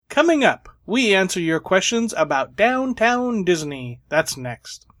Coming up, we answer your questions about Downtown Disney. That's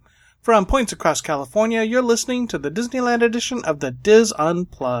next. From points across California, you're listening to the Disneyland edition of the Diz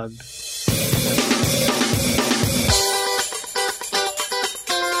Unplugged.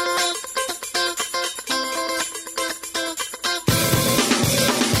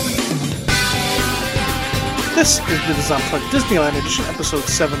 This is the Diz Unplugged Disneyland edition, episode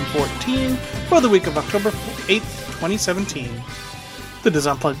 714, for the week of October 8th, 2017. The Diz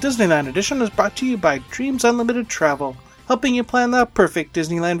Unplugged Disneyland edition is brought to you by Dreams Unlimited Travel, helping you plan the perfect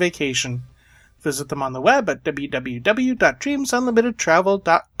Disneyland vacation. Visit them on the web at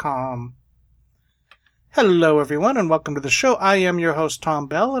www.dreamsunlimitedtravel.com. Hello, everyone, and welcome to the show. I am your host, Tom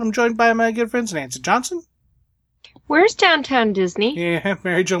Bell, and I'm joined by my good friends Nancy Johnson. Where's Downtown Disney? Yeah,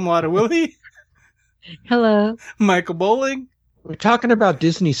 Mary Jo Malata-Willie. Hello. Michael Bowling. We're talking about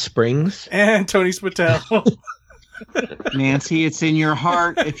Disney Springs. And Tony Spatel. Nancy, it's in your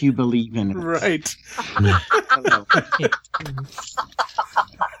heart if you believe in it. Right.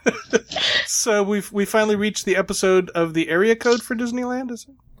 So we finally reached the episode of the area code for Disneyland. Is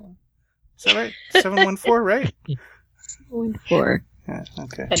that right? 714, right? 714. Yeah,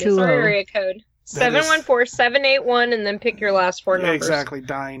 okay. That is our area code. 714-781, and then pick your last four numbers. Exactly.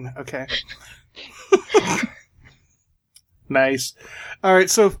 Dine. Okay. Nice. All right.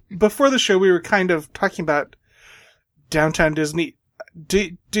 So before the show, we were kind of talking about Downtown Disney.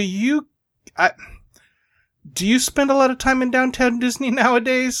 Do you spend a lot of time in Downtown Disney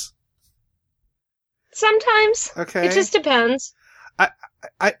nowadays? Sometimes. Okay. It just depends.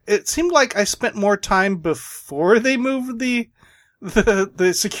 It seemed like I spent more time before they moved the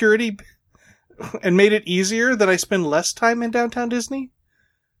security and made it easier that I spend less time in Downtown Disney.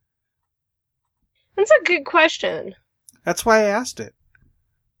 That's a good question. That's why I asked it.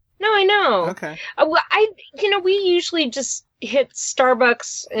 No, I know. Okay. We usually just hit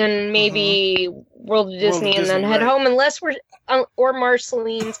Starbucks and maybe World of Disney and then head home, unless we're or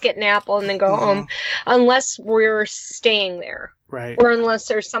Marceline's, get an apple and then go home, unless we're staying there, right? Or unless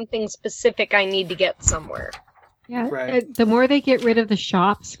there's something specific I need to get somewhere. Yeah. Right. The more they get rid of the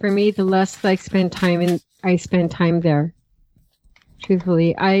shops, for me, the less I spend time there.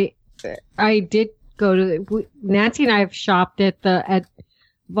 Truthfully, I did go to Nancy and I have shopped at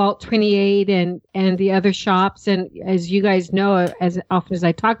Vault 28 and the other shops, and as you guys know, as often as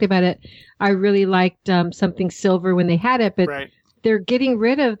I talked about it, I really liked Something Silver when they had it, but they're getting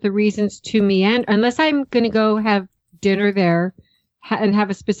rid of the reasons to meander. Unless I'm going to go have dinner there and have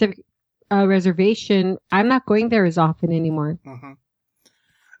a specific reservation, I'm not going there as often anymore. Mm-hmm.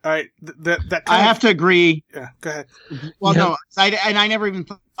 All right, that I have to agree. Yeah, go ahead. Well, no, I never even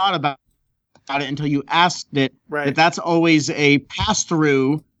thought about it until you asked it. Right. That's always a pass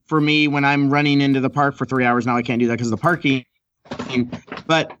through for me when I'm running into the park for 3 hours. Now I can't do that because of the parking.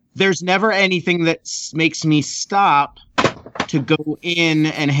 But there's never anything that makes me stop to go in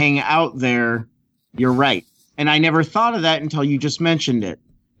and hang out there. You're right, and I never thought of that until you just mentioned it.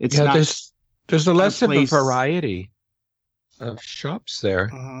 It's not. There's a less of a variety of shops there.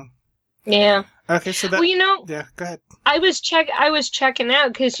 Mm-hmm. Yeah. Okay, so that. Well, yeah, go ahead. I was checking out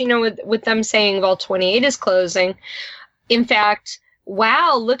because with them saying Vault 28 is closing. In fact,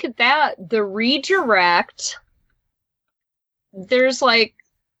 wow, look at that! The redirect. There's like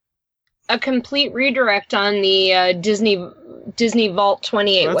a complete redirect on the Disney Vault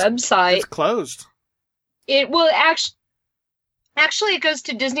 28 website. It's closed. It will actually it goes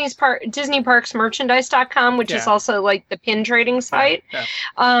to DisneyParksMerchandise.com, which is also like the pin trading site. Yeah.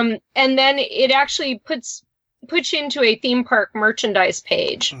 And then it actually puts you into a theme park merchandise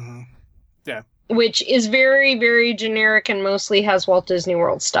page. Mm-hmm. Yeah. Which is very, very generic and mostly has Walt Disney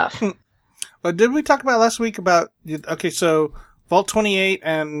World stuff. But did we talk about last week about, so Vault 28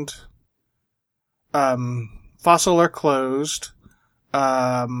 and Fossil are closed.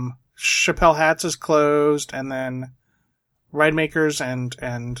 Chappelle Hats is closed, and then Ride Makers and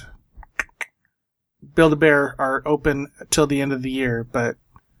Build-A-Bear are open till the end of the year, but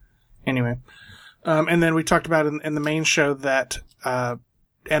anyway. And then we talked about in the main show that and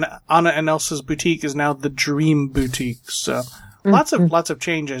Anna and Elsa's boutique is now the Dream Boutique. So lots of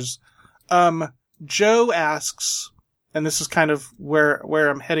changes. Joe asks, and this is kind of where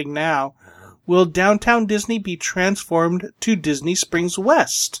I'm heading now, will Downtown Disney be transformed to Disney Springs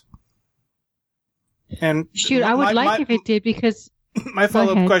West? And shoot, I would like if it did, because my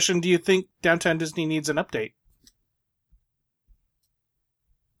follow-up question, do you think Downtown Disney needs an update?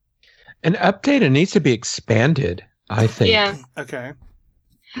 An update, it needs to be expanded, I think. Yeah. Okay.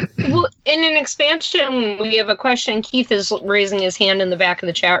 Well, in an expansion, we have a question. Keith is raising his hand in the back of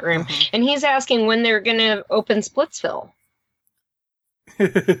the chat room, and he's asking when they're going to open Splitsville.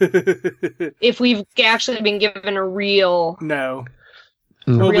 If we've actually been given a real No.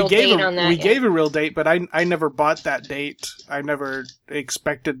 real we gave date on that. we yet. gave a real date, but I never bought that date. I never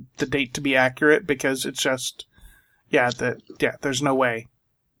expected the date to be accurate because it's just there's no way.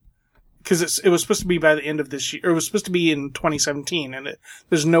 Because it was supposed to be by the end of this year, or it was supposed to be in 2017, and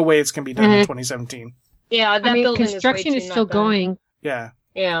there's no way it's going to be done in 2017. Yeah, that building construction is way too still not done. going. Yeah.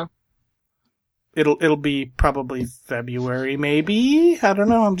 Yeah. It'll be probably February, maybe. I don't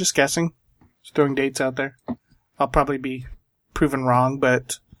know. I'm just guessing. Just throwing dates out there. I'll probably be proven wrong,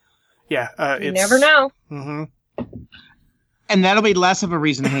 but yeah, You never know. Mm-hmm. And that'll be less of a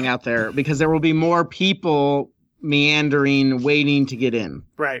reason to hang out there because there will be more people meandering, waiting to get in.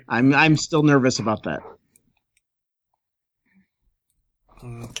 Right. I'm still nervous about that.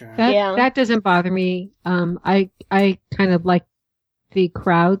 Okay. That doesn't bother me. I kind of like the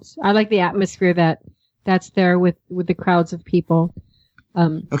crowds. I like the atmosphere that's there with the crowds of people.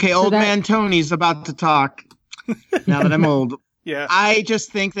 Okay, old man Tony's about to talk. Now that I'm old. Yeah. I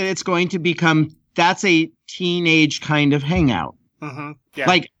just think that it's going to become, that's a teenage kind of hangout. Mm-hmm. Yeah.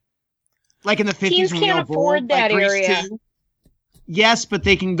 Like in the 50s. Teens when can't afford that area. Yes, but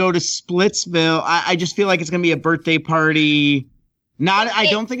they can go to Splitsville. I just feel like it's going to be a birthday party. I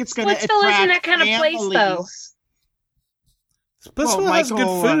don't think it's going to attract Splitsville isn't that kind of place, though. Splitsville has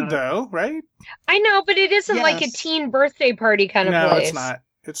good food, though, right? I know, but it isn't like a teen birthday party kind of place. No,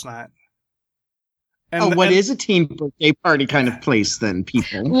 it's not. What is a teen birthday party kind of place then,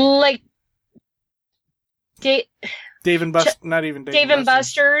 people? Like Dave and Buster's, not even Dave and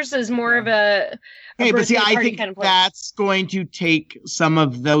Buster's is more of a okay, but see, I think kind of place. That's going to take some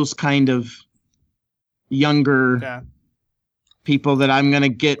of those kind of younger people that I'm going to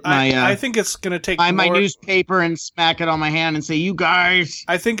get my. I think it's going to take my newspaper and smack it on my hand and say, "You guys."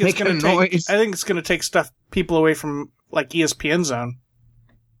 I think it's going to take. I think it's going to take people away from like ESPN Zone.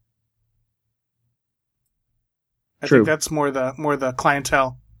 I think that's more the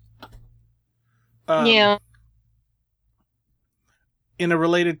clientele. Yeah. In a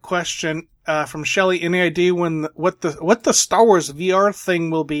related question from Shelley, any idea what the Star Wars VR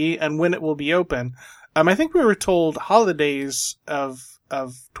thing will be and when it will be open? I think we were told holidays of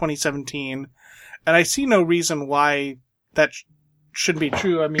 2017, and I see no reason why that shouldn't be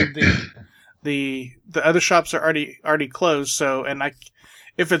true. I mean, the other shops are already closed, so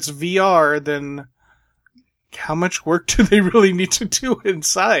if it's VR, then how much work do they really need to do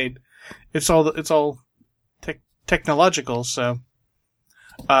inside? It's all technological, so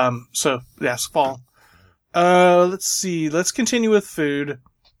yes, fall. Let's see. Let's continue with food.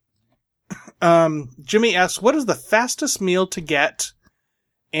 Jimmy asks, what is the fastest meal to get?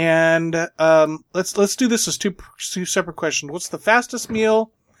 And let's do this as two separate questions. What's the fastest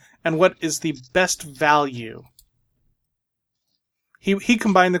meal, and what is the best value? He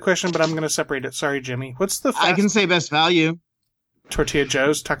combined the question, but I'm going to separate it. Sorry, Jimmy. What's the I can say best value. Tortilla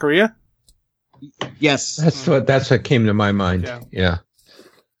Joe's Taqueria? Yes. That's what came to my mind. Yeah.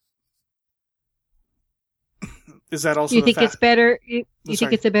 Is that also you think it's better? You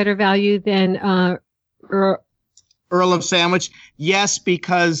think it's a better value than Earl of Sandwich? Yes,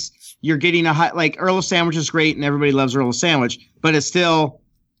 because you're getting a high, like Earl of Sandwich is great and everybody loves Earl of Sandwich, but it's still,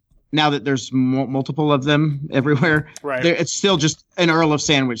 now that there's multiple of them everywhere, right? It's still just an Earl of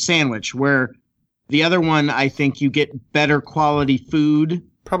Sandwich, where the other one, I think you get better quality food.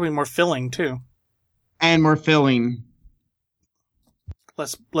 Probably more filling too. And more filling.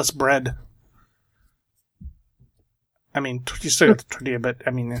 Less bread. I mean, you still got the tortilla, but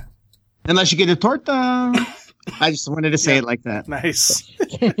I mean... Unless you get a torta. I just wanted to say it like that. Nice.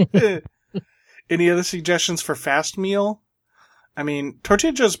 Any other suggestions for fast meal? I mean,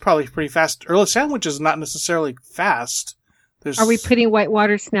 Tortilla Joe's probably pretty fast. Earl of Sandwich is not necessarily fast. Are we putting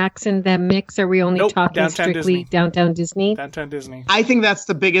Whitewater Snacks in the mix? Are we only talking strictly Downtown Disney? Downtown Disney. I think that's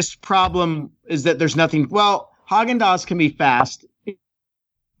the biggest problem, is that there's nothing... Well, Haagen-Dazs can be fast.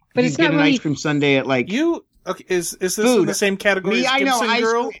 But it's not an really... ice cream sundae at like... Okay, is this in the same category as Gibson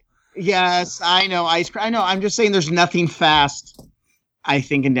Girl? Yes, I know ice cream. I know. I'm just saying there's nothing fast, I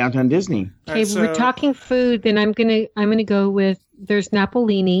think, in Downtown Disney. Okay, we're talking food, then I'm gonna go with, there's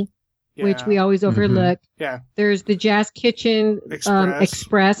Napolini, which we always overlook. Mm-hmm. Yeah. There's the Jazz Kitchen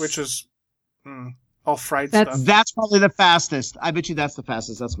Express, which is all fried stuff. That's probably the fastest. I bet you that's the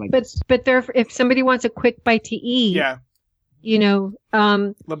fastest. That's my guess. But if somebody wants a quick bite to eat, you know,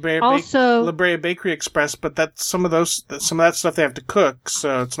 La Brea Bakery Express, but that's some of that stuff they have to cook,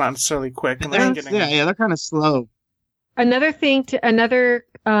 so it's not necessarily quick. They're kind of slow. Another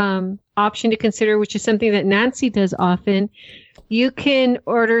option to consider, which is something that Nancy does often, you can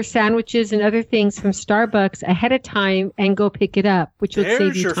order sandwiches and other things from Starbucks ahead of time and go pick it up, which would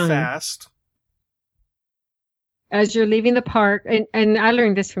save you time. Fast. As you're leaving the park, and I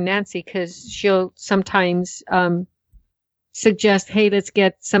learned this from Nancy because she'll sometimes suggest, hey, let's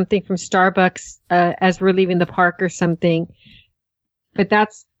get something from Starbucks as we're leaving the park or something. But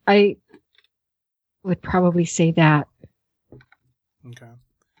I would probably say that. Okay.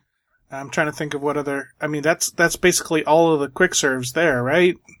 I'm trying to think of what other. I mean, that's basically all of the quick serves there,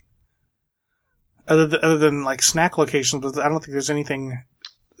 right? Other than like snack locations, but I don't think there's anything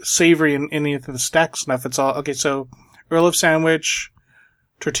savory in any of the snack stuff. It's all okay. So, Earl of Sandwich,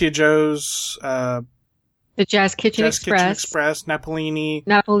 Tortilla Joe's, the Jazz Kitchen Express, Napolini,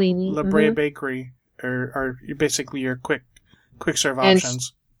 La Brea Bakery are basically your quick serve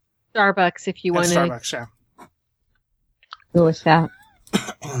options. Starbucks, if you want to. Starbucks, yeah. Go with that.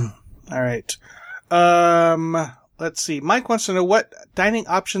 All right. Let's see. Mike wants to know what dining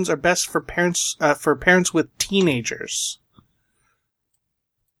options are best for parents with teenagers.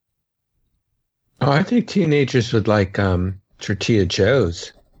 Oh, I think teenagers would like Tortilla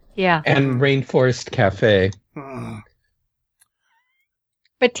Joe's. Yeah. And Rainforest Cafe.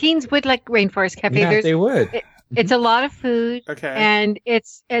 But teens would like Rainforest Cafe. Yeah, they would. It's a lot of food. Okay. And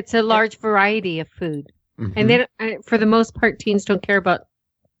it's a large variety of food. Mm-hmm. And they don't, for the most part, teens don't care about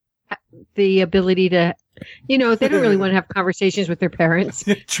the ability to, they don't really want to have conversations with their parents.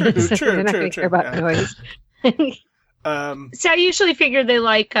 True. They're not going to care about noise. So I usually figure they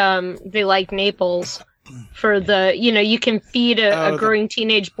like Naples for the, you can feed a growing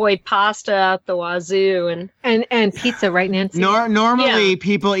teenage boy pasta out the wazoo and pizza, right, Nancy? Normally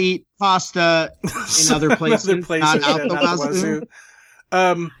people eat pasta in other places, not out the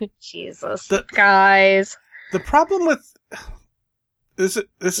wazoo. Jesus, guys. The problem with this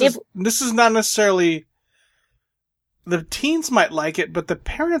is not necessarily the teens might like it, but the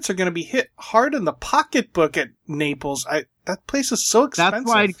parents are going to be hit hard in the pocketbook at Naples. That place is so expensive. That's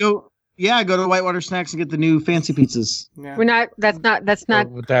why I'd go to Whitewater Snacks and get the new fancy pizzas. Yeah. We're not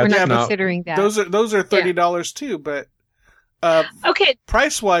considering that. Those are $30 too, but okay.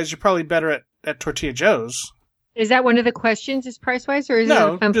 Price wise, you're probably better at Tortilla Joe's. Is that one of the questions? Is price wise, or is it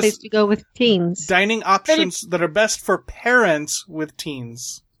a fun place to go with teens? Dining options that are best for parents with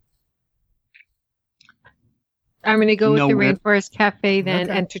teens. I'm going to go with the Rainforest Cafe then,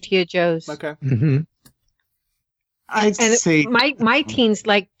 and Tortilla Joe's. Okay. Mm-hmm. I'd say my teens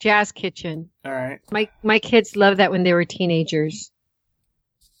like Jazz Kitchen. All right. My kids loved that when they were teenagers.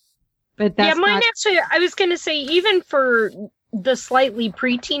 But that's actually. I was going to say, even for the slightly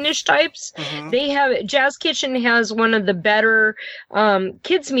preteenish types, they have Jazz Kitchen has one of the better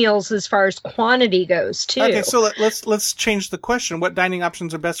kids meals as far as quantity goes too. Okay, so let's change the question. What dining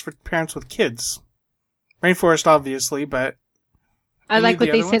options are best for parents with kids? Rainforest, obviously, but I like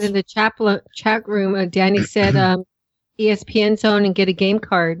what they said in the chat room. Danny said ESPN Zone and get a game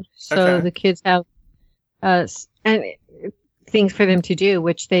card, so the kids have and things for them to do,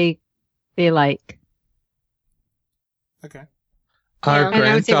 which they like. Okay. Our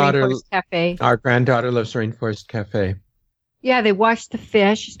granddaughter loves Rainforest Cafe. Yeah, they wash the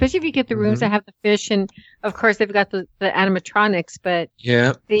fish, especially if you get the rooms that have the fish, and of course they've got the animatronics. But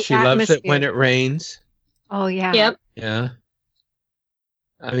she loves it when it rains. Oh yeah. Yep. Yeah.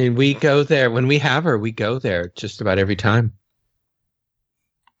 I mean, we go there when we have her. We go there just about every time.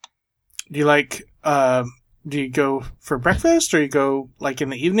 Do you like? Do you go for breakfast, or you go like in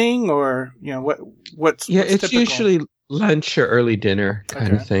the evening, or what's it's typical? Usually lunch or early dinner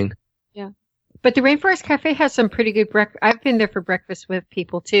kind of thing. Yeah, but the Rainforest Cafe has some pretty good breakfast. I've been there for breakfast with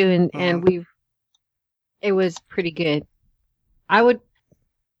people too, and it was pretty good.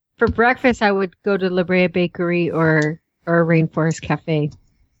 For breakfast, I would go to La Brea Bakery or Rainforest Cafe.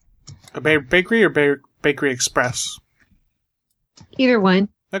 A bakery or Bakery Express? Either one.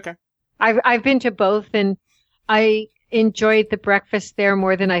 Okay. I've been to both, and I enjoyed the breakfast there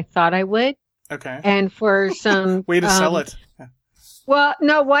more than I thought I would. Okay. And for some way to sell it. Yeah. Well,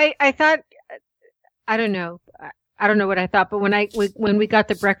 no, why I thought I don't know. I don't know what I thought, but when we got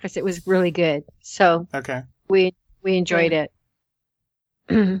the breakfast, it was really good. So we enjoyed it.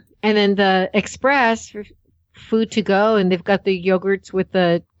 And then the Express food to go, and they've got the yogurts with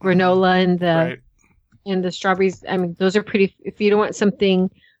the granola and the strawberries. I mean, those are pretty. If you don't want something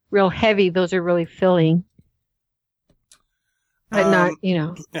real heavy, those are really filling. But not,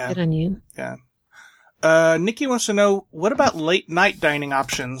 good on you. Yeah. Nikki wants to know, what about late night dining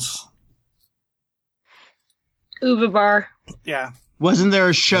options? Uva Bar. Yeah. Wasn't there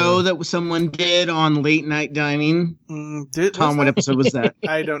a show that someone did on late night dining? Tom, what episode was that?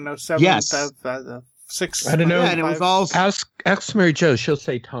 I don't know. 7, Yes. 6. I don't know. Yeah, and it was all. Ask Mary Jo. She'll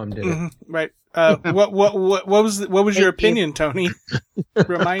say Tom did it. Right. What was your opinion, Tony?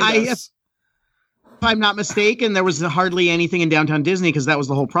 Remind us. If I'm not mistaken, there was hardly anything in Downtown Disney because that was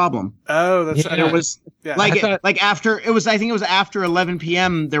the whole problem. Oh, that's Yeah. There was yeah. like after it was. I think it was after 11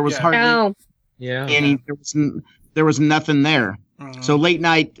 p.m. There was hardly Oh, Yeah. any. There was nothing there. Mhm. So late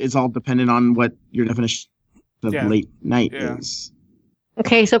night is all dependent on what your definition of Yeah. late night Yeah. is.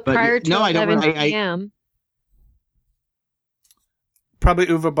 Okay, so But prior to no, I don't 11 really- p.m. Probably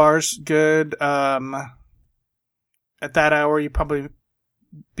Uva Bar's good. At that hour, you probably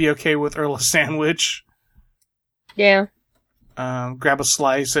be okay with Earl's Sandwich. yeah. Grab a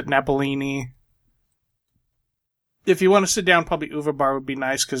slice at Napolini. If you want to sit down, probably Uva Bar would be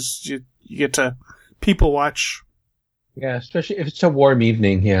nice because you get to people watch. Yeah, especially if it's a warm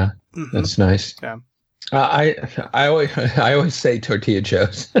evening. Yeah, Mhm. that's nice. Yeah. I always say Tortilla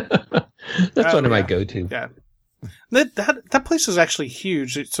Joe's. That's one of my yeah. go-to. Yeah. That place is actually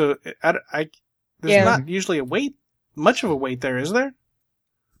huge. So there's Yeah. not usually much of a wait there, is there?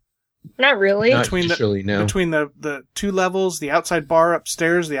 Not really. Not Between the- usually, no. Between the 2 levels, the outside bar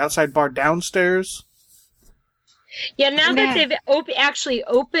upstairs, the outside bar downstairs. Yeah, now that they've actually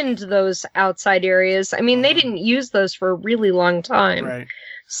opened those outside areas, I mean, they didn't use those for a really long time. Right.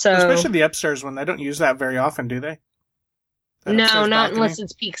 So Especially the upstairs one. They don't use that very often, do they? That no, upstairs not balcony? unless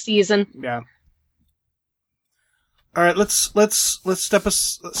it's peak season. Yeah. All right, let's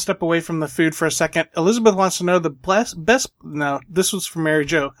step away from the food for a second. Elizabeth wants to know the best. No, this was from Mary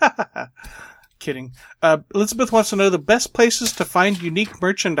Jo. Kidding. Elizabeth wants to know the best places to find unique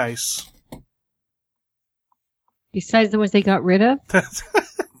merchandise. Besides the ones they got rid of? That's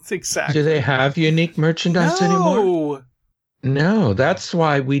exactly. Do they have unique merchandise anymore? No, that's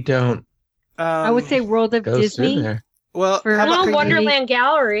why we don't I would say World of go through Disney. there. Well, for- how about Oh, Wonderland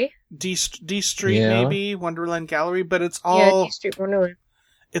Gallery. D Street Yeah. maybe Wonderland Gallery, but it's Yeah, all D Street Wonderland.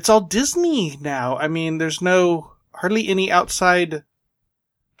 it's all Disney now. I mean, there's hardly any outside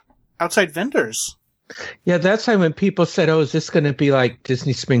vendors. Yeah, that's why when people said, "Oh, is this going to be like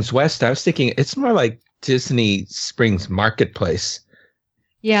Disney Springs West?" I was thinking it's more like Disney Springs Marketplace.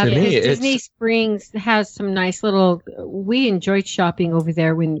 Yeah, To me, because it's- Disney Springs has some nice little. We enjoyed shopping over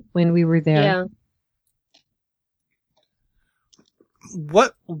there when we were there. Yeah.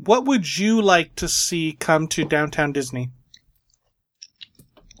 What would you like to see come to Downtown Disney?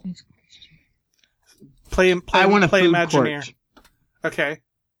 I want a play food Imagineer. court. Okay.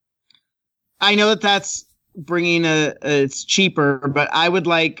 I know that's bringing it's cheaper, but I would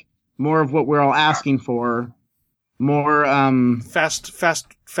like more of what we're all asking for. More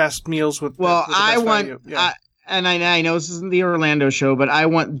Fast meals with. well, with the I best want value. Yeah. I know this isn't the Orlando show, but I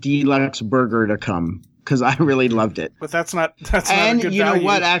want Deluxe Burger to come because I really loved it. But that's not a And good you know value.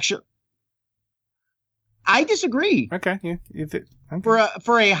 what? Actually, I disagree. Okay. Okay.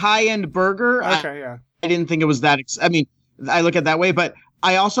 For a high end burger, Okay. Yeah. I didn't think it was that. I mean, I look at it that way, but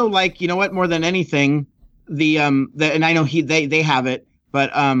I also like, you know what, more than anything, and I know they have it,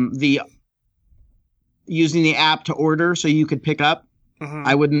 but the using the app to order so you could pick up. Mhm.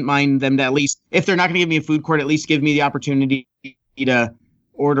 I wouldn't mind them to at least, if they're not going to give me a food court, at least give me the opportunity to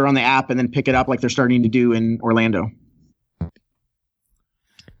order on the app and then pick it up like they're starting to do in Orlando.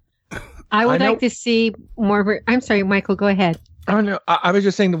 I would I know- like to see more. I'm sorry, Michael. Go ahead. Oh no, I was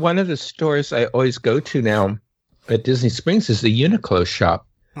just saying that one of the stores I always go to now at Disney Springs is the Uniqlo shop.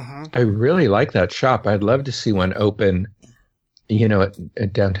 Mhm. I really like that shop. I'd love to see one open,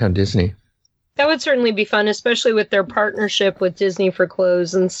 at downtown Disney. That would certainly be fun, especially with their partnership with Disney for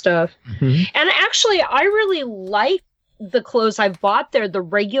clothes and stuff. Mhm. And actually, I really like the clothes I've bought there, the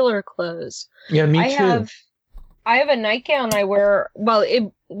regular clothes. Yeah, me I too. I have a nightgown I wear. Well, it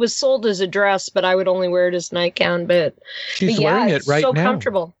was sold as a dress, but I would only wear it as a nightgown. But She's yeah, wearing it it's right so now.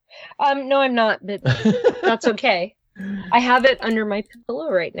 comfortable. No, I'm not, but that's okay. I have it under my pillow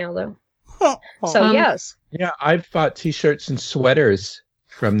right now, though. So Um, yes, Yeah, I've bought T-shirts and sweaters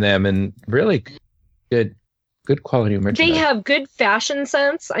from them, and really good quality merchandise. they have good fashion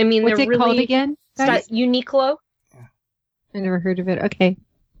sense. I mean, What's they're it called really again? guys? Uniqlo. I never heard of it. Okay.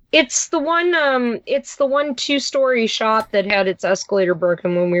 It's the one. It's the one 2-story shop that had its escalator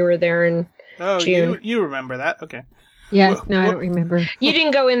broken when we were there, and Oh, June. you remember that? Okay. Yeah. Wha- No, I wha- don't remember. you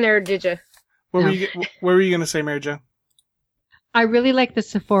didn't go in there, did you? What No. were you going to say, Mary Jo? I really like the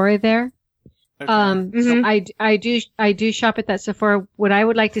Sephora there. Okay. Mhm. I do shop at that Sephora. What I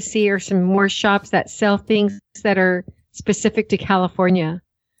would like to see are some more shops that sell things that are specific to California.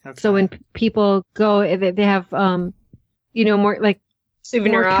 Okay. So when people go, they have, more like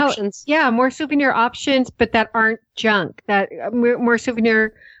Souvenir options. More souvenir options, but that aren't junk. That more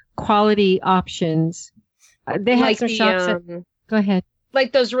souvenir quality options. They have some shops. Go ahead.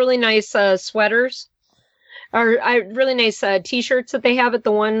 Like those really nice sweaters, or really nice T-shirts that they have at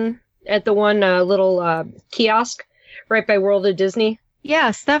the one little kiosk right by World of Disney.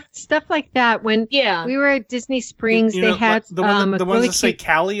 Yeah, stuff like that. When we were at Disney Springs, they had the ones really that say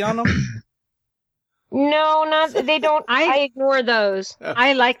Cali on them. No, they don't. I ignore those.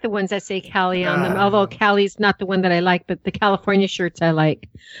 I like the ones that say Cali on them, although Cali's not the one that I like, but the California shirts I like.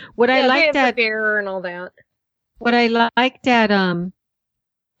 What I liked at Bear and all that. What I liked at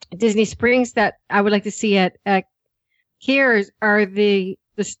Disney Springs that I would like to see at here are they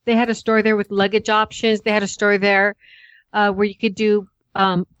had a store there with luggage options. They had a store there where you could do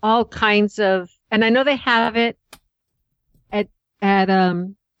all kinds of, and I know they have it at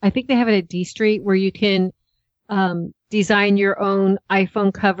I think they have it at D Street where you can design your own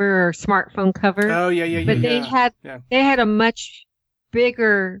iPhone cover or smartphone cover. Oh yeah. But they had a much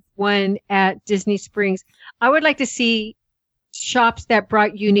bigger one at Disney Springs. I would like to see shops that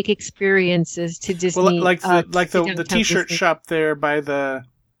brought unique experiences to Disney. Well, like the T-shirt Disney. shop there by the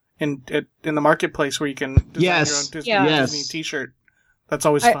in the marketplace where you can design your own Disney T-shirt. That's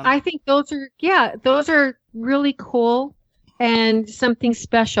always fun. I think those are really cool and something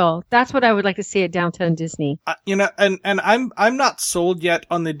special. That's what I would like to see at Downtown Disney. And I'm not sold yet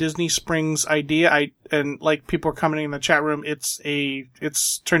on the Disney Springs idea. And like people are commenting in the chat room,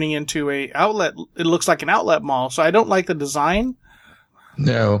 it's turning into a outlet. It looks like an outlet mall. So I don't like the design.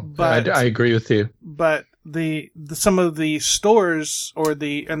 No, but I agree with you. But the some of the stores or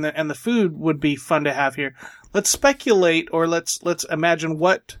the food would be fun to have here. Let's speculate, or let's imagine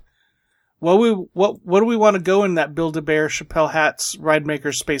what do we want to go in that Build-A-Bear Chappelle Hats Ride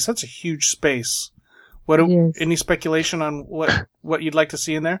Maker space? That's a huge space. Any speculation on what you'd like to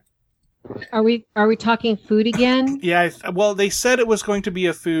see in there? Are we talking food again? Yeah, well, they said it was going to be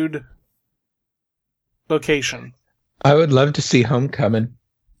a food location. I would love to see Homecoming.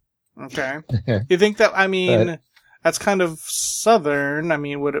 Okay. You think that, that's kind of southern.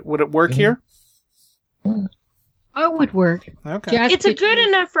 Would it work here? Oh, it would work. Okay. It's a good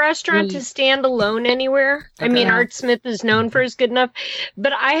enough restaurant to stand alone anywhere. Okay. Art Smith is known for his good enough,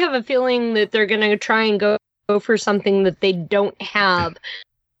 but I have a feeling that they're going to try and go for something that they don't have.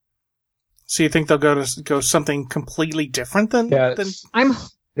 So you think they'll go something completely different than?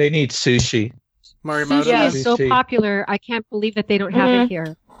 They need sushi. Morimoto. Sushi is so popular. I can't believe that they don't have it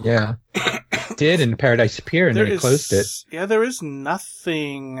here. Yeah. Did in Paradise Pier and they closed it. Yeah, there is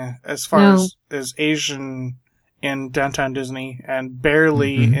nothing as far as Asian in Downtown Disney, and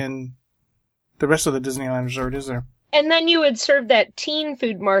barely in the rest of the Disneyland Resort, is there? And then you would serve that teen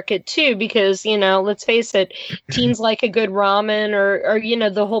food market too, because, let's face it, teens like a good ramen or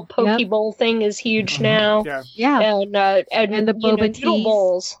the whole poke bowl thing is huge now. Yeah. And the boba noodle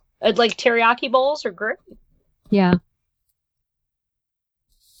bowls, like teriyaki bowls are great. Yeah.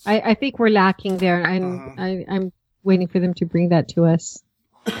 I think we're lacking there. I'm waiting for them to bring that to us.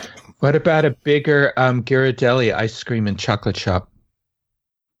 What about a bigger Ghirardelli ice cream and chocolate shop?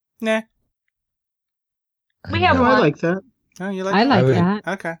 Nah. We have one. I like that. Oh, you like I that? like that.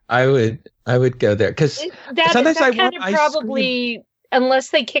 Okay. I would go there because sometimes I want ice probably cream. Unless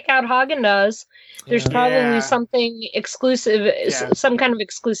they kick out Haagen-Dazs, there's probably something exclusive, some kind of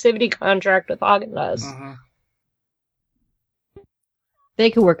exclusivity contract with Haagen-Dazs. Mm-hmm.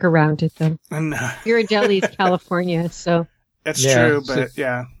 They could work around it though. And Ghirardelli is California, so that's true. But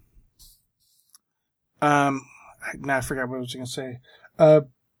I forgot what I was going to say. Are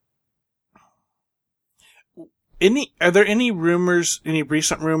there any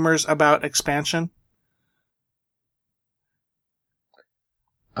recent rumors about expansion?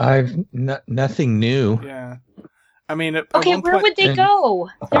 I've nothing new. Yeah. Where would they go?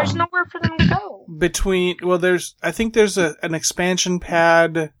 There's nowhere for them to go. I think there's an expansion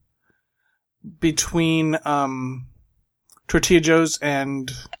pad between Tortilla Joe's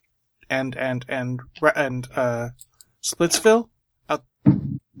and Splitsville at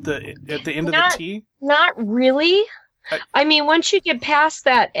the end of the T. Not really. Once you get past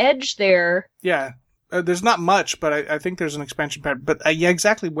that edge there. Yeah. There's not much, but I think there's an expansion pad. But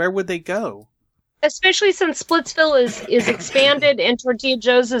exactly. Where would they go? Especially since Splitsville is expanded and Tortilla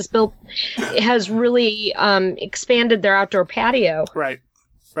Joe's has really expanded their outdoor patio. Right.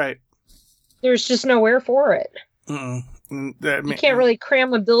 There's just nowhere for it. You can't really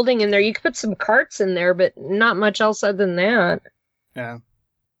cram a building in there. You could put some carts in there, but not much else other than that. Yeah.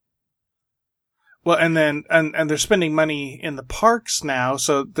 Well, and they're spending money in the parks now,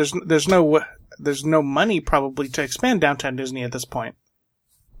 so there's no money probably to expand Downtown Disney at this point.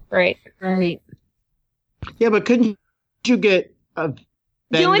 Right. Yeah, but couldn't you get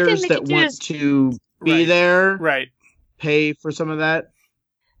vendors that want to be there? Right. Pay for some of that?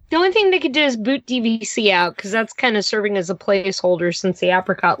 The only thing they could do is boot DVC out, because that's kind of serving as a placeholder since the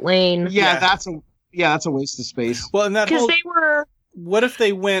Apricot Lane. Yeah, that's a waste of space. Well, and that because they were. What if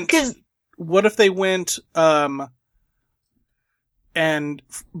they went? And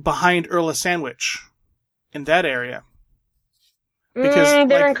behind Earl Sandwich, in that area, because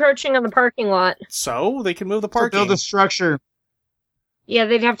they're encroaching on the parking lot. So they can move the parking. Build a structure. Yeah,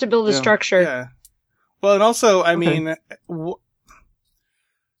 they'd have to build a structure. Yeah. Well, and also, I mean,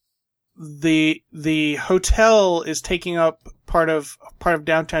 the hotel is taking up part of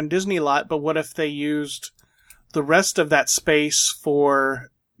downtown Disney lot, but what if they used the rest of that space for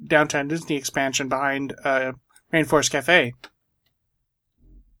downtown Disney expansion behind Rainforest Cafe?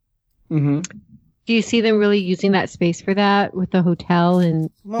 Mm-hmm. Do you see them really using that space for that with the hotel and?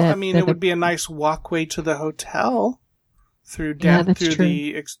 Well, I mean, it would be a nice walkway to the hotel through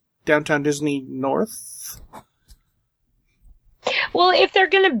the downtown Disney North. Well, if they're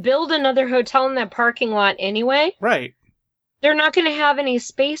going to build another hotel in that parking lot anyway, right? They're not going to have any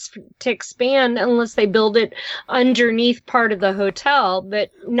space to expand unless they build it underneath part of the hotel. But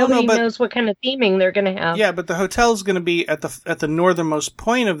nobody knows what kind of theming they're going to have. Yeah, but the hotel is going to be at the northernmost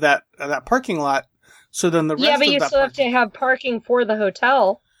point of that parking lot. So then the rest of that. Yeah, but you still have to have parking for the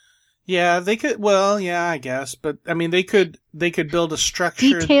hotel. Yeah, they could. Well, yeah, I guess, but I mean, they could build a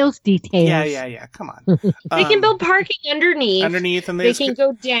structure. Details. Yeah. Come on. They can build parking underneath, and they can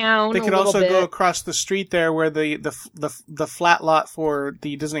go down. They could also go across the street there, where the flat lot for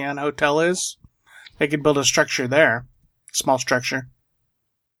the Disneyland Hotel is. They could build a structure there, small structure.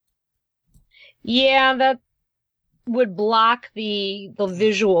 Yeah, that would block the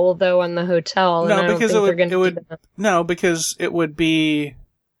visual though on the hotel. No, because it would be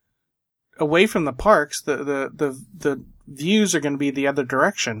away from the parks. The views are going to be the other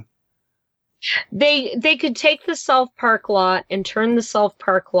direction. They could take the Self Park lot and turn the Self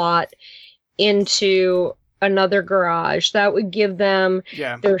Park lot into another garage. That would give them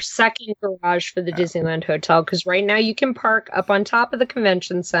their second garage for the Disneyland Hotel, because right now you can park up on top of the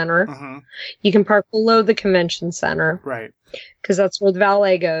convention center. Mm-hmm. You can park below the convention center. Right. Because that's where the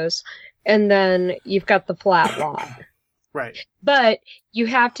valet goes. And then you've got the flat lot. Right. But you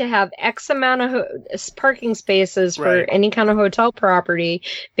have to have X amount of parking spaces for any kind of hotel property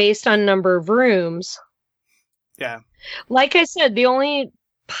based on number of rooms. Yeah. Like I said, the only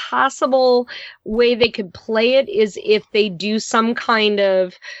possible way they could play it is if they do some kind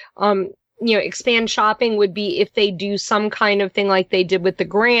of, expand shopping would be if they do some kind of thing like they did with the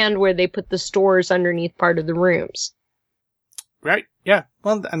Grand, where they put the stores underneath part of the rooms. Right. Yeah.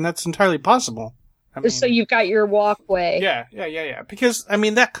 Well, and that's entirely possible. I mean, so you've got your walkway. Yeah. Because, I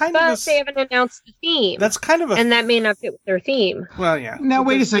mean, that kind of is... But they haven't announced the theme. That's kind of a... And that may not fit with their theme. Well, yeah. Now,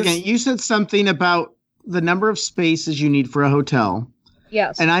 wait a second. You said something about the number of spaces you need for a hotel.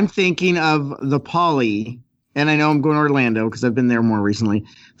 Yes. And I'm thinking of the Poly, and I know I'm going to Orlando because I've been there more recently.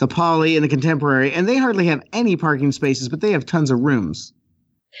 The Poly and the Contemporary, and they hardly have any parking spaces, but they have tons of rooms.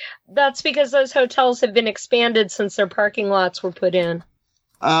 That's because those hotels have been expanded since their parking lots were put in.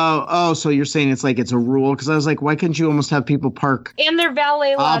 Oh, so you're saying it's like it's a rule? Because I was like, why couldn't you almost have people park? And their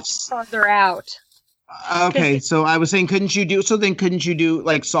valet lots farther out. Okay, so I was saying, couldn't you do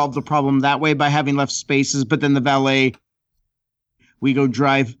solve the problem that way by having left spaces, but then the valet, we go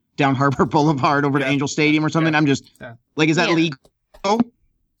drive down Harbor Boulevard over to Angel Stadium or something? I'm just like, is that legal?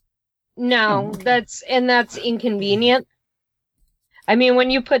 No, that's inconvenient. I mean, when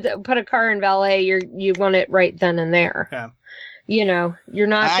you put a car in valet, you want it right then and there. Yeah. You're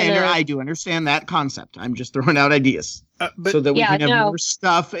not gonna... I do understand that concept. I'm just throwing out ideas so that we can have more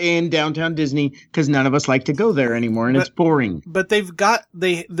stuff in downtown Disney, because none of us like to go there anymore, and it's boring. But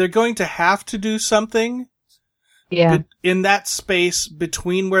they're going to have to do something in that space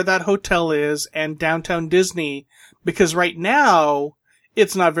between where that hotel is and downtown Disney, because right now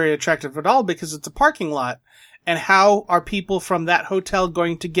it's not very attractive at all because it's a parking lot. And how are people from that hotel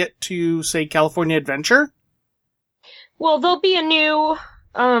going to get to, say, California Adventure? Well, there'll be a new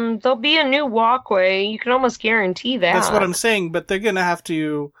walkway. You can almost guarantee that. That's what I'm saying, but they're going to have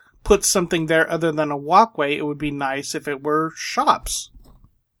to put something there other than a walkway. It would be nice if it were shops.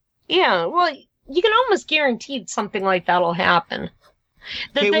 Yeah, well, you can almost guarantee something like that'll happen.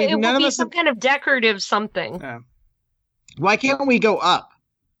 It will be some kind of decorative something. Yeah. Why can't we go up?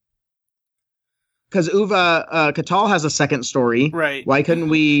 Because Uva Catal has a second story. Right. Why couldn't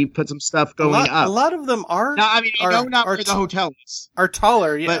we put some stuff going up? A lot of them are... No, I mean, not where the hotel is. Are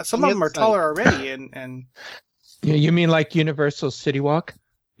taller, yeah. But some of them are taller already. And You mean like Universal City Walk?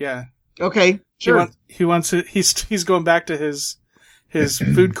 Yeah. Okay, sure. He's going back to his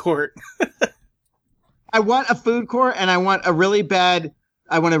food court. I want a food court, and I want a really bad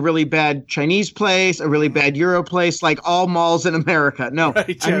Chinese place, a really bad Euro place, like all malls in America. No,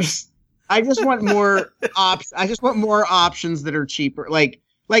 Right, yes. I just want more I just want more options that are cheaper. Like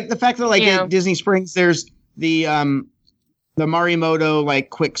the fact that at Disney Springs there's the Marimoto like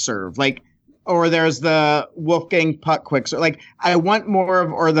quick serve, or there's the Wolfgang Puck quick serve. Like I want more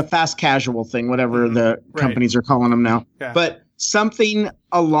of, or the fast casual thing, whatever the companies are calling them now. Yeah. But something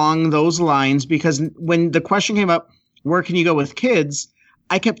along those lines, because when the question came up, where can you go with kids?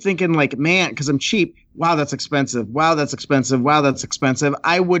 I kept thinking man, because I'm cheap. Wow, that's expensive. Wow, that's expensive. Wow, that's expensive.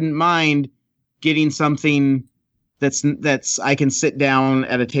 I wouldn't mind getting something that's I can sit down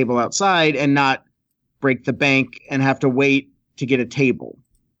at a table outside and not break the bank and have to wait to get a table.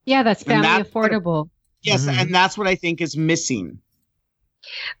 Yeah, that's family affordable. Yes, and that's what I think is missing.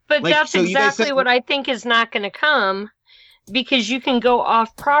 But that's exactly what I think is not going to come, because you can go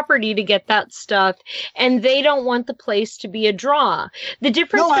off property to get that stuff, and they don't want the place to be a draw. The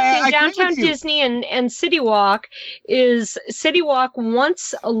difference between Downtown Disney and City Walk is City Walk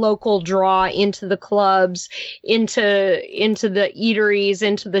wants a local draw into the clubs, into the eateries,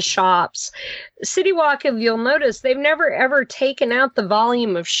 into the shops. City Walk, if you'll notice, they've never ever taken out the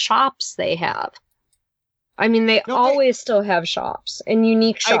volume of shops they have. I mean, they always still have shops and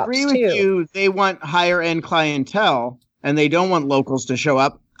unique shops, I agree with you. They want higher end clientele, and they don't want locals to show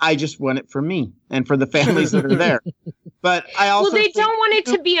up. I just want it for me and for the families that are there. But I also they don't want it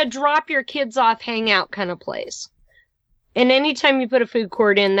to be a drop your kids off hangout kind of place. And anytime you put a food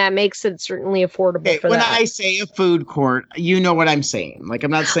court in, that makes it certainly affordable for when that. I say a food court, you know what I'm saying. I'm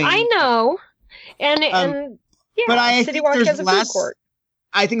not saying. I know, and yeah, but I City think Walk there's has a food court.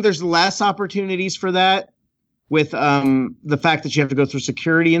 I think there's less opportunities for that with the fact that you have to go through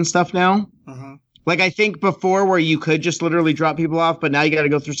security and stuff now. Uh-huh. I think before, where you could just literally drop people off, but now you got to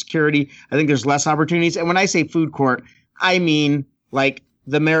go through security. I think there's less opportunities. And when I say food court, I mean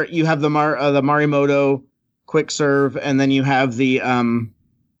you have the Marimoto quick serve, and then you have the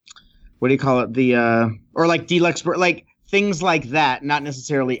what do you call it? The or deluxe, things like that. Not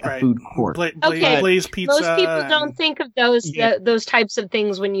necessarily a food court. Blaze Pizza. Most people don't think of those types of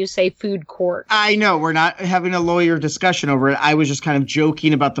things when you say food court. I know we're not having a lawyer discussion over it. I was just kind of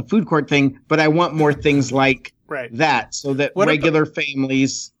joking about the food court thing, but I want more things like that, so that regular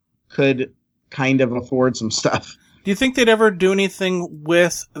families could kind of afford some stuff. Do you think they'd ever do anything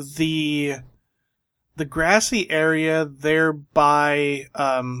with the grassy area there by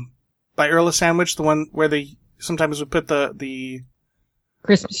Earl of Sandwich, the one where they sometimes would put the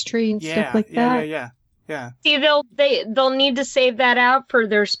Christmas tree and stuff like that? Yeah. See, they'll need to save that out for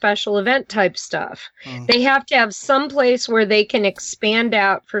their special event type stuff. They have to have some place where they can expand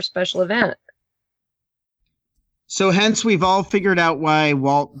out for special event. So hence we've all figured out why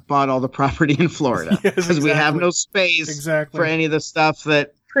Walt bought all the property in Florida. Because we have no space for any of the stuff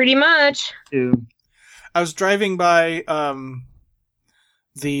that... Pretty much. I was driving by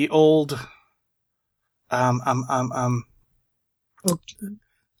the old...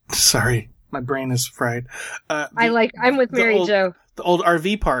 Sorry, my brain is fried. I'm with Mary Jo. The old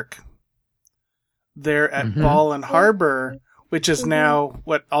RV park there at Ball and Harbor, which is now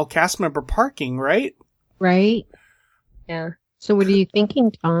all cast member parking, right? Right. Yeah. So what are you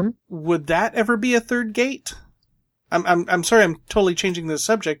thinking, Tom? Would that ever be a third gate? I'm sorry, I'm totally changing the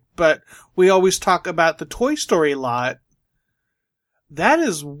subject, but we always talk about the Toy Story lot. That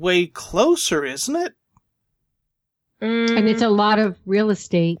is way closer, isn't it? And it's a lot of real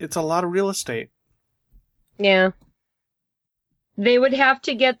estate. It's a lot of real estate. Yeah. They would have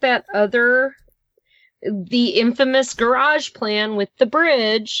to get the infamous garage plan with the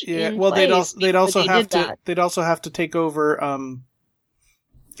bridge. Yeah, well, they'd also have to take over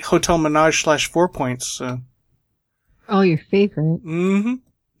Hotel Menage / 4 Points. So. Oh, your favorite. Mm-hmm.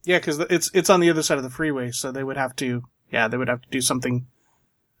 Yeah, because it's on the other side of the freeway, so they would have to. Yeah, they would have to do something.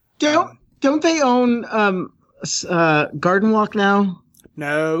 Don't they own Garden Walk now?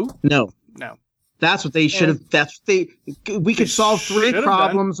 No. That's what they should have. We could solve 3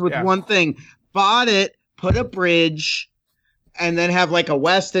 problems with one thing. Bought it, put a bridge, and then have a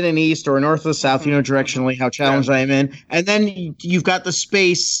west and an east or a north or south. You know directionally how challenged I am in, and then you've got the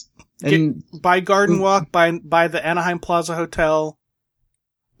space. And by Garden Walk, by the Anaheim Plaza Hotel.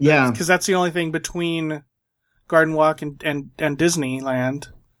 Yeah, because that's the only thing between Garden Walk and Disneyland.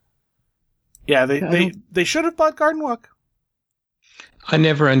 Yeah, they should have bought Garden Walk. I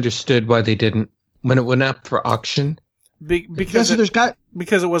never understood why they didn't when it went up for auction. Because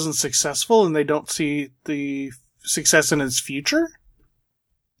it wasn't successful, and they don't see the success in its future.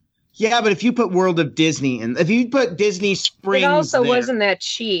 Yeah, but if you put World of Disney and if you put Disney Springs, it also there, wasn't that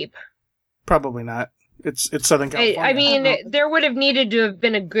cheap. Probably not. It's Southern California. I mean, there would have needed to have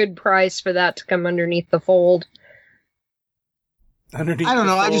been a good price for that to come underneath the fold. Underneath I don't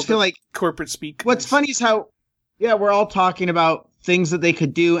know. I just feel like corporate speak. What's funny is how, we're all talking about things that they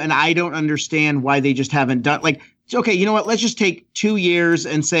could do, and I don't understand why they just haven't done. Like, okay, you know what? Let's just take 2 years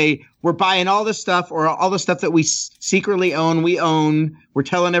and say we're buying all this stuff, or all the stuff that we secretly own. We're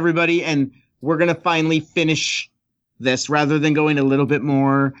telling everybody, and we're gonna finally finish this, rather than going a little bit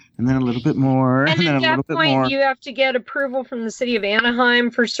more and then a little bit more And then at a little that bit point, more. you have to get approval from the city of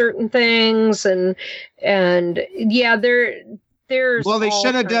Anaheim for certain things, and yeah, there's. Well, they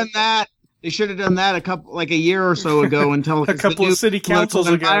should have done that. They should have done that a year or so ago until a couple of city councils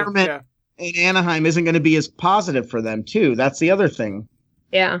ago. Environment in Anaheim isn't going to be as positive for them too. That's the other thing.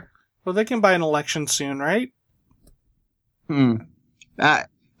 Yeah. Well, they can buy an election soon, right?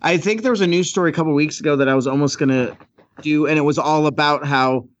 I think there was a news story a couple of weeks ago that I was almost going to do, and it was all about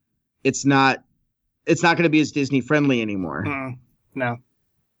how it's not going to be as Disney friendly anymore. No.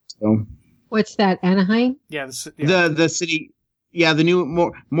 So what's that? Anaheim? Yeah. The city. Yeah, the new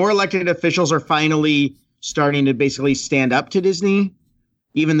more elected officials are finally starting to basically stand up to Disney,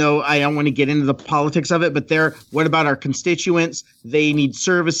 even though I don't want to get into the politics of it. But what about our constituents? They need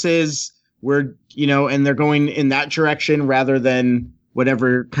services. And they're going in that direction rather than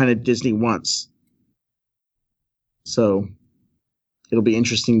whatever kind of Disney wants. So it'll be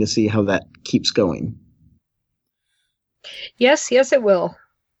interesting to see how that keeps going. Yes, it will.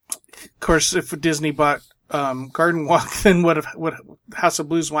 Of course, if Disney bought Garden Walk, then what House of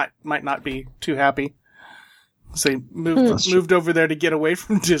Blues might not be too happy. So they moved over there to get away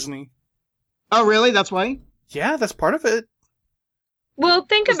from Disney. Oh, really? That's why? Yeah, that's part of it. Well,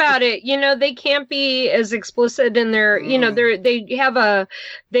 think about it. They can't be as explicit in their. They have a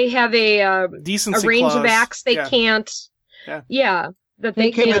decency range clause. of acts they can't. Yeah. That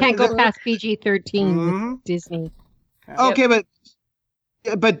they can't go past PG-13 with Disney. Okay, but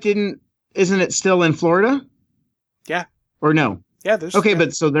isn't it still in Florida? Yeah. Or no? Yeah, there's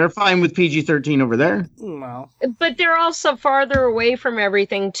but so they're fine with PG-13 over there. Well, but they're also farther away from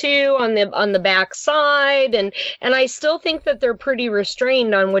everything too on the back side, and I still think that they're pretty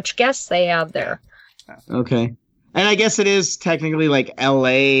restrained on which guests they have there. Okay, and I guess it is technically like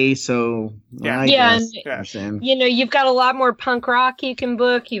LA, so and you've got a lot more punk rock you can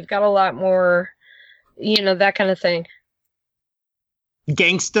book. You've got a lot more, that kind of thing.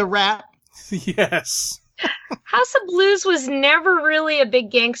 Gangsta rap. Yes. House of Blues was never really a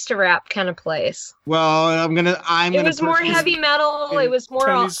big gangster rap kind of place. Well, it was more heavy metal. It was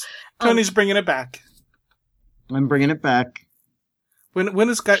more. Tony's bringing it back. I'm bringing it back. When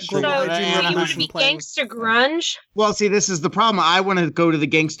is Global Hygiene Revolution playing? Gangster grunge. Well, see, this is the problem. I want to go to the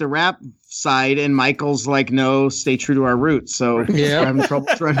gangster rap side, and Michael's like, "No, stay true to our roots." So yeah, I'm having trouble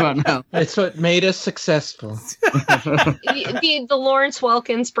right about now. It's what made us successful. the Lawrence Welk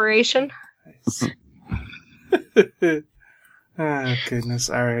inspiration. Oh goodness!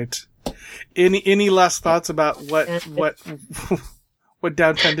 All right. Any last thoughts about what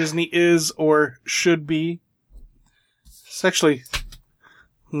Downtown Disney is or should be? It's actually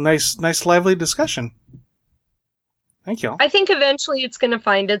nice, lively discussion. Thank you. I think eventually it's going to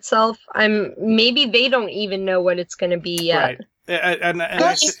find itself. Maybe they don't even know what it's going to be yet. Right.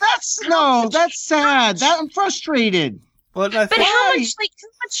 That's sad. I'm frustrated. Well, how much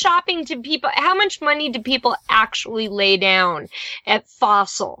shopping do people? How much money do people actually lay down at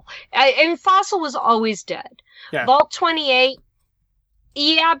Fossil? And Fossil was always dead. Yeah. Vault 28.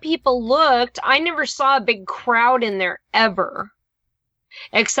 Yeah, people looked. I never saw a big crowd in there ever,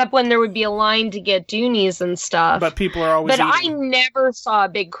 except when there would be a line to get Doonies and stuff. But people are always. But eating. I never saw a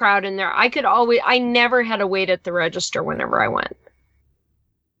big crowd in there. I never had to wait at the register whenever I went.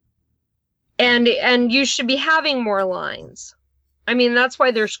 And you should be having more lines. I mean, that's why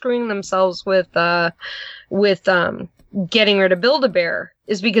they're screwing themselves with getting rid of Build-A-Bear,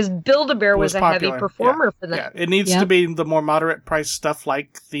 is because Build-A-Bear was a popular, heavy performer for them. Yeah. It needs to be the more moderate price stuff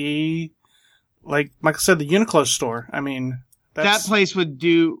like Michael said, the Uniqlo store. I mean, that place would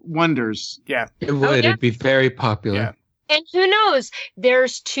do wonders. Yeah. It would. It'd be very popular. Yeah. And who knows?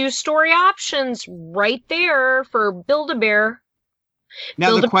 There's 2-story options right there for Build-A-Bear.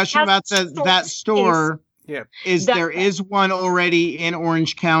 Now, the question about that store is there is one already in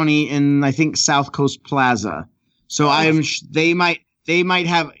Orange County in, I think, South Coast Plaza. So they might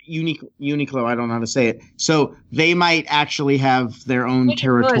have Uniqlo. I don't know how to say it. So they might actually have their own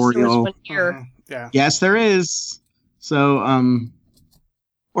territorial. Yeah. Yes, there is. So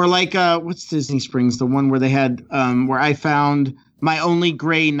Or like, what's Disney Springs? The one where they had, where I found my only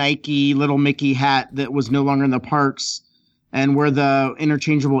gray Nike Little Mickey hat that was no longer in the parks, and where the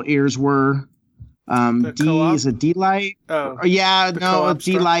interchangeable ears were. Is it D-Life? Oh,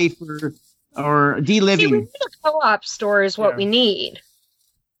 D-Life or D-Living. See, we need a co-op store is what we need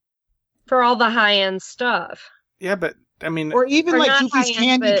for all the high-end stuff. Yeah, but I mean, or even like Goofy's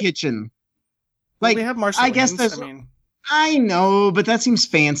Candy Kitchen. Like, we have Marcelines. I guess I know, but that seems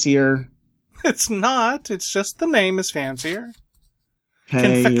fancier. It's not. It's just the name is fancier.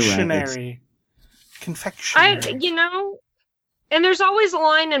 Hey, Confectionery. Confectionery. And there's always a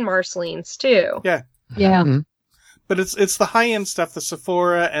line in Marceline's too. Yeah. Yeah. Mm-hmm. But it's the high end stuff, the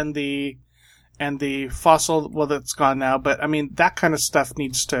Sephora and the Fossil. Well, that's gone now. But I mean, that kind of stuff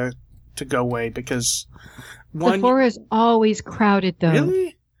needs to go away because Sephora is always crowded, though.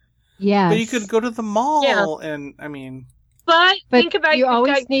 Really? Yeah. But you could go to the mall, and I mean. But think about you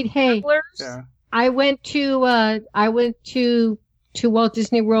always need. Hey. Yeah. I went to Walt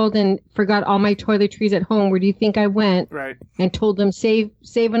Disney World and forgot all my toiletries at home. Where do you think I went? Right. And told them save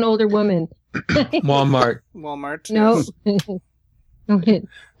an older woman. Walmart. No. Yes.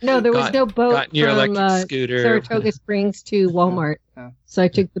 No, there was no boat your from electric scooter. Saratoga Springs to Walmart. Yeah. So I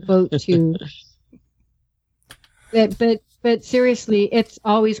took the boat to. But seriously, it's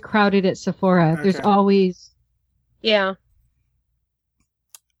always crowded at Sephora. Okay. There's always. Yeah.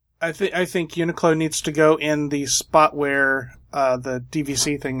 I think Uniqlo needs to go in the spot where the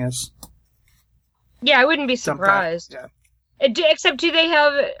DVC thing is. Yeah, I wouldn't be surprised. Yeah. Except, do they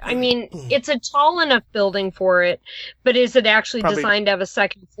have? I mean, it's a tall enough building for it, but is it actually designed to have a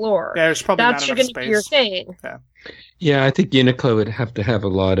second floor? Yeah, there's probably That's not enough going to space. be your thing. Yeah. Yeah, I think Uniqlo would have to have a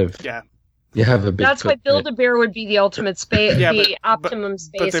lot of. Yeah. You have a big. That's why Build-A-Bear would be the ultimate space, optimum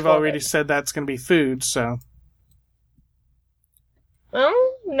space. But they've already said that's going to be food, so. Well,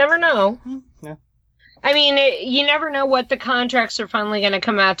 never know. Yeah. I mean, you never know what the contracts are finally going to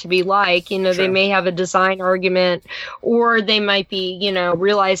come out to be like. They may have a design argument, or they might be,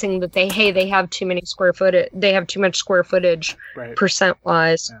 realizing that they have too many square footage. They have too much square footage, percent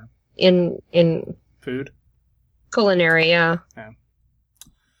wise, in food, culinary. Yeah.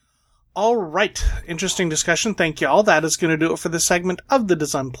 All right. Interesting discussion. Thank you all. That is going to do it for this segment of the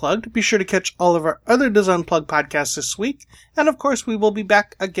Diz Unplugged. Be sure to catch all of our other Diz Unplugged podcasts this week. And of course, we will be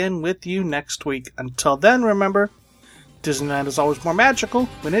back again with you next week. Until then, remember, Disneyland is always more magical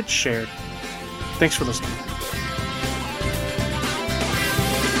when it's shared. Thanks for listening.